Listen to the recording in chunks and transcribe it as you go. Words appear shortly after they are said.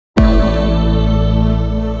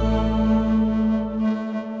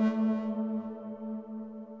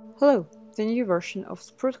Hello! The new version of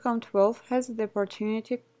SprutCAM 12 has the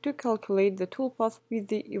opportunity to calculate the toolpath with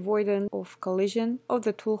the avoidance of collision of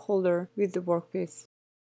the tool holder with the workpiece.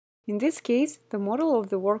 In this case, the model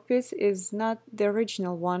of the workpiece is not the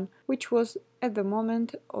original one, which was at the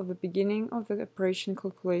moment of the beginning of the operation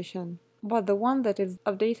calculation, but the one that is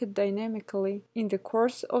updated dynamically in the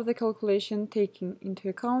course of the calculation, taking into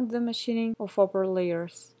account the machining of upper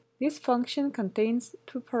layers. This function contains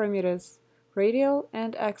two parameters: radial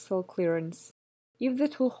and axial clearance. If the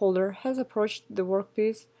tool holder has approached the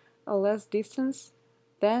workpiece a less distance,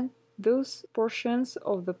 then those portions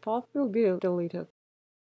of the path will be deleted.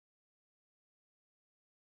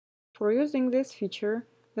 For using this feature,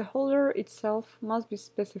 the holder itself must be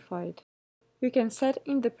specified. You can set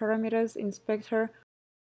in the parameters inspector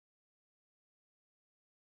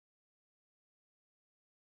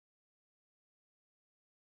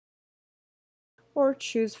or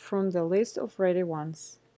choose from the list of ready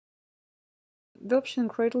ones. The option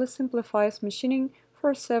greatly simplifies machining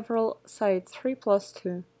for several sites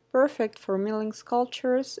 3+2, perfect for milling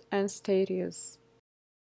sculptures and statues.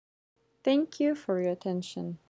 Thank you for your attention.